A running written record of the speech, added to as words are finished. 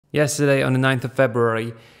Yesterday, on the 9th of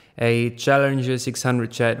February, a Challenger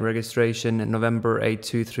 600 jet registration November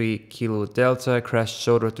 823 Kilo Delta crashed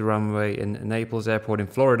short of the runway in Naples Airport in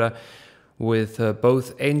Florida, with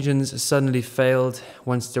both engines suddenly failed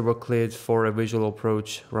once they were cleared for a visual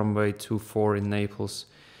approach runway 24 in Naples.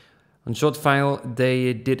 On short file,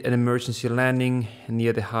 they did an emergency landing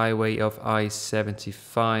near the highway of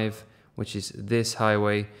I-75, which is this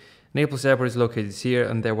highway. Naples Airport is located here,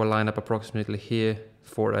 and they were lined up approximately here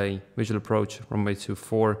for a visual approach runway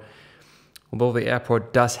 24. Although the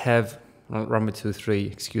airport does have runway 23,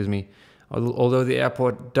 excuse me. Although the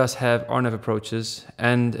airport does have RNAV approaches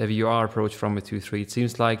and a VUR approach runway 23, it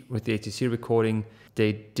seems like with the ATC recording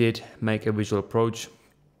they did make a visual approach,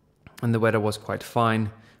 and the weather was quite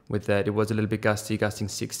fine with that. It was a little bit gusty, gusting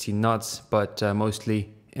 16 knots, but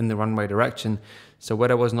mostly in the runway direction, so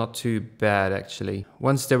weather was not too bad actually.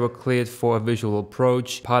 Once they were cleared for a visual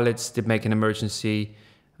approach, pilots did make an emergency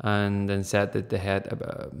and then said that they had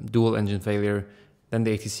a dual engine failure. Then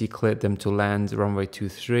the ATC cleared them to land runway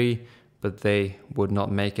 23, but they would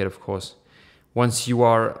not make it, of course. Once you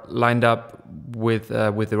are lined up with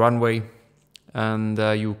the runway, and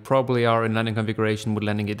you probably are in landing configuration with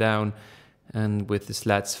landing it down and with the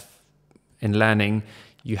slats in landing,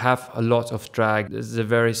 you have a lot of drag. There's a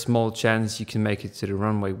very small chance you can make it to the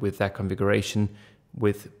runway with that configuration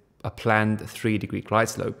with a planned 3-degree glide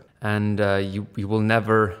slope. And you will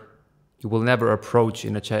never approach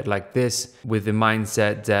in a jet like this with the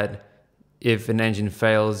mindset that if an engine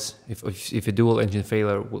fails, if a dual engine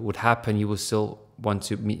failure would happen, you will still want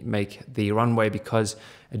to make the runway, because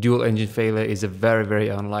a dual engine failure is a very, very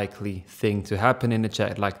unlikely thing to happen in a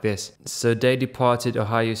jet like this. So they departed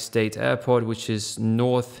Ohio State Airport, which is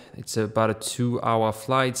north. It's about a 2-hour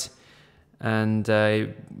flight, and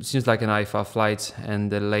it seems like an IFR flight,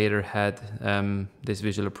 and they later had this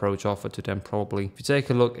visual approach offered to them probably. If you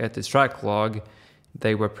take a look at the track log,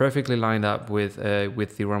 they were perfectly lined up with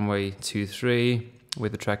the runway 23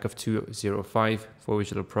 with a track of 205 for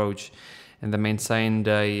visual approach, and they maintained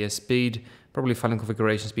a speed, probably final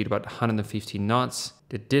configuration speed, about 150 knots.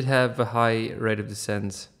 They did have a high rate of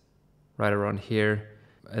descent right around here.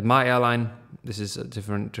 At my airline, this is a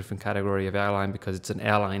different category of airline because it's an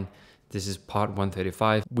airline. This is part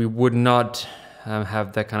 135. We would not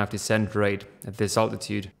have that kind of descent rate at this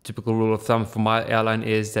altitude. Typical rule of thumb for my airline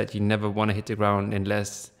is that you never want to hit the ground in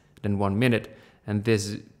less than 1 minute, and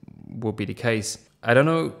this will be the case. I don't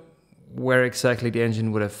know where exactly the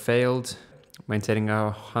engine would have failed, maintaining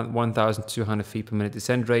a 1,200 feet per minute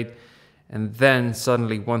descent rate, and then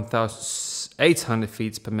suddenly 1,800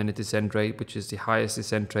 feet per minute descent rate, which is the highest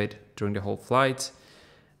descent rate during the whole flight.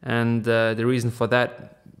 And the reason for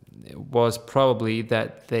that was probably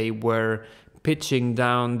that they were pitching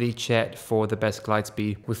down the jet for the best glide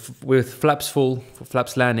speed. With flaps full, for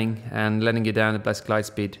flaps landing and letting it down at best glide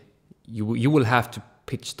speed, you will have to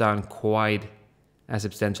pitch down quite a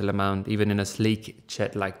substantial amount, even in a sleek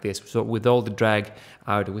jet like this. So with all the drag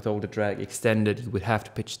out, with all the drag extended, you would have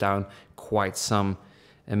to pitch down quite some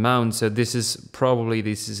amount. So this is probably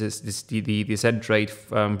the descent rate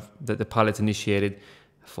that the pilot initiated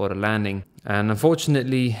for the landing. And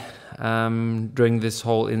unfortunately, during this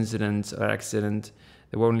whole incident or accident,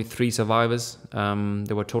 there were only 3 survivors.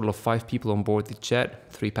 There were a total of 5 people on board the jet,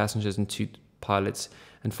 3 passengers and 2 pilots.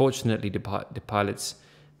 Unfortunately, the pilots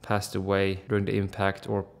passed away during the impact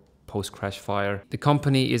or post-crash fire. The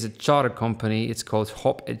company is a charter company. It's called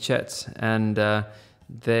Hop Jets, and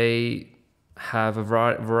they have a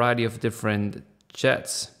variety of different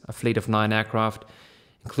jets, a fleet of 9 aircraft,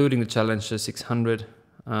 including the Challenger 600.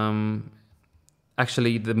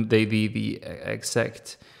 Actually, the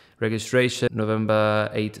exact registration, November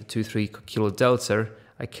 823 Kilo Delta,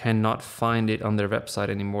 I cannot find it on their website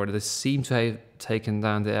anymore. They seem to have taken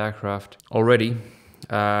down the aircraft already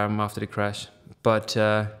after the crash, but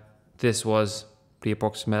this was the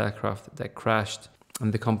approximate aircraft that crashed,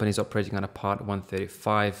 and the company is operating on a part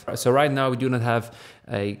 135. So right now we do not have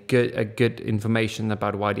a good information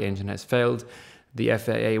about why the engine has failed. The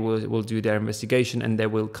FAA will do their investigation, and they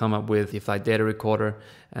will come up with the flight data recorder,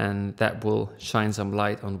 and that will shine some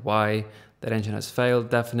light on why that engine has failed,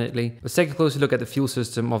 definitely. Let's take a closer look at the fuel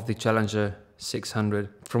system of the Challenger 600.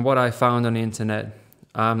 From what I found on the internet,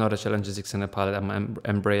 I'm not a Challenger 600 pilot, I'm an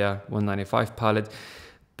Embraer 195 pilot,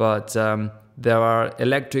 but there are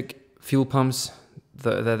electric fuel pumps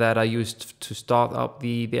that are used to start up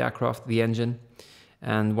the aircraft, the engine,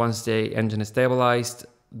 and once the engine is stabilized,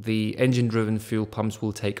 the engine-driven fuel pumps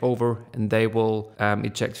will take over, and they will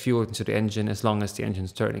eject fuel into the engine as long as the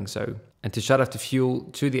engine's turning. So, and to shut off the fuel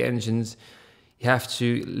to the engines, you have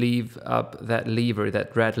to leave up that lever,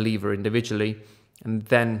 that red lever, individually, and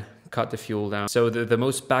then cut the fuel down. So the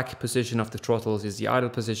most back position of the throttles is the idle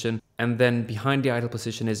position, and then behind the idle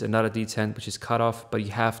position is another detent which is cut off, but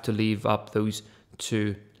you have to leave up those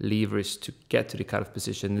two levers to get to the cut-off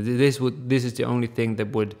position. This is the only thing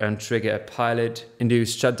that would trigger a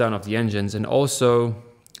pilot-induced shutdown of the engines, and also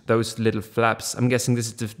those little flaps. I'm guessing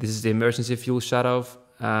this is the emergency fuel shut-off,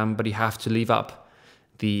 but you have to leave up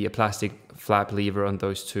the plastic flap lever on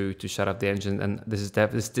those two to shut off the engine, and this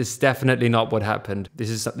is definitely not what happened.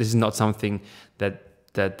 This is not something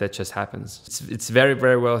that just happens. It's very,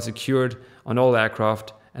 very well secured on all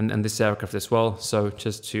aircraft, and this aircraft as well. So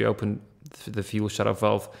just to open the fuel shut-off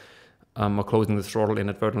valve or closing the throttle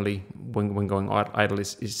inadvertently when going idle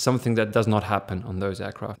is something that does not happen on those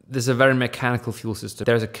aircraft. This is a very mechanical fuel system.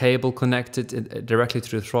 There's a cable connected directly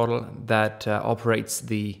to the throttle that operates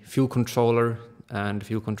the fuel controller and the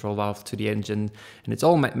fuel control valve to the engine, and it's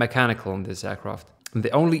all mechanical on this aircraft. And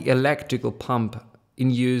the only electrical pump in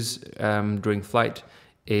use during flight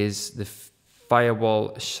is the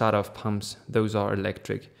firewall shut-off pumps. Those are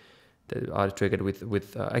electric. That are triggered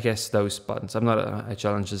with I guess those buttons. I'm not a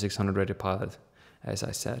Challenger 600 ready pilot, as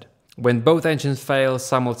I said. When both engines fail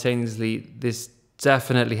simultaneously, this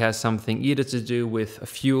definitely has something either to do with a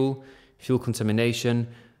fuel contamination,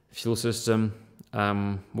 fuel system,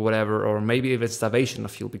 whatever, or maybe even starvation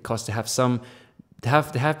of fuel, because there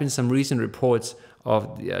have been some recent reports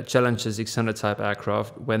of the Challenger 600 type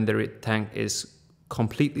aircraft when their tank is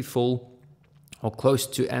completely full or close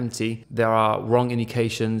to empty. There are wrong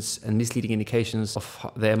indications and misleading indications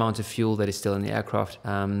of the amount of fuel that is still in the aircraft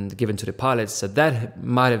given to the pilots. So that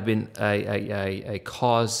might have been a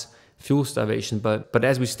cause, fuel starvation, but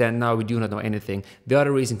as we stand now, we do not know anything. The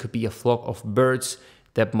other reason could be a flock of birds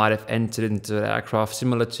that might have entered into the aircraft,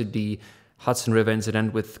 similar to the Hudson River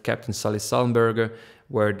incident with Captain Sully Sullenberger,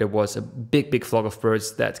 where there was a big flock of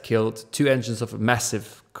birds that killed two engines of a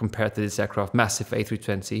massive, compared to this aircraft, massive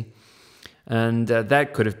A320. And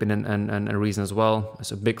that could have been a reason as well.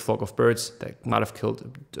 It's a big flock of birds that might have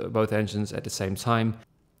killed both engines at the same time.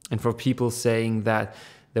 And for people saying that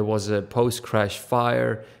there was a post-crash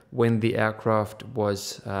fire when the aircraft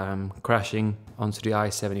was crashing onto the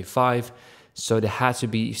I-75, so there had to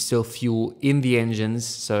be still fuel in the engines,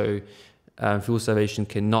 so fuel starvation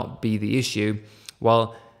cannot be the issue.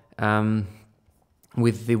 Well,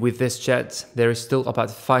 with this jet, there is still about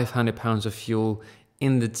 500 pounds of fuel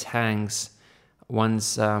in the tanks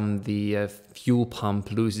once the fuel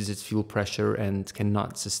pump loses its fuel pressure and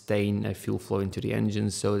cannot sustain a fuel flow into the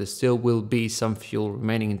engines. So there still will be some fuel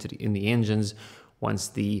remaining in the engines once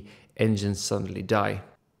the engines suddenly die.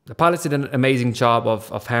 The pilots did an amazing job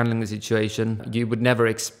of handling the situation. You would never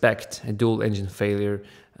expect a dual engine failure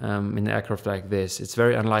in an aircraft like this. It's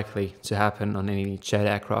very unlikely to happen on any jet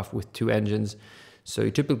aircraft with two engines. So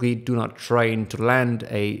you typically do not train to land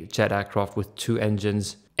a jet aircraft with two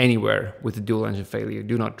engines anywhere with a dual engine failure.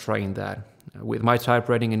 Do not train that. With my type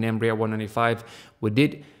rating in Embraer 195, we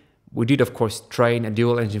did of course train a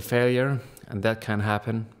dual engine failure, and that can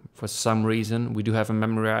happen for some reason. We do have a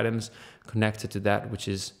memory items connected to that, which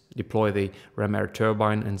is deploy the ram air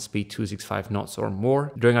turbine and speed 265 knots or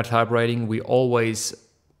more. During our type rating, we always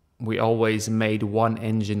made one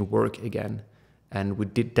engine work again. And we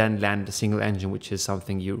did then land a single engine, which is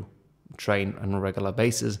something you train on a regular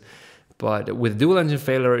basis. But with dual engine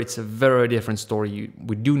failure, it's a very different story.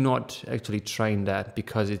 We do not actually train that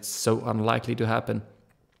because it's so unlikely to happen.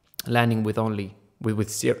 Landing with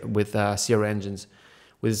zero engines.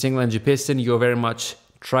 With a single engine piston, you're very much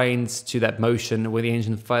trained to that motion. When the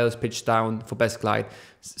engine fails, pitch down for best glide,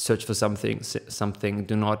 search for something.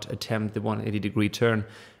 Do not attempt the 180-degree turn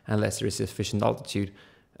unless there is sufficient altitude.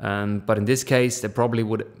 But in this case, they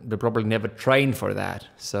probably never trained for that.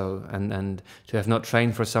 So, and to have not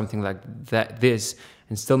trained for something like this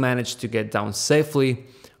and still manage to get down safely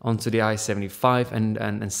onto the I-75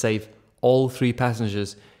 and save all three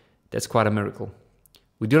passengers, that's quite a miracle.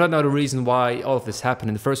 We do not know the reason why all of this happened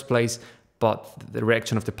in the first place, but the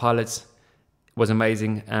reaction of the pilots was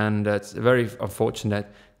amazing, and it's very unfortunate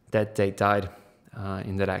that they died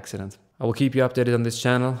in that accident. I will keep you updated on this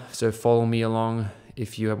channel, so follow me along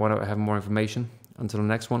if you want to have more information. Until the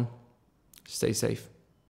next one, stay safe.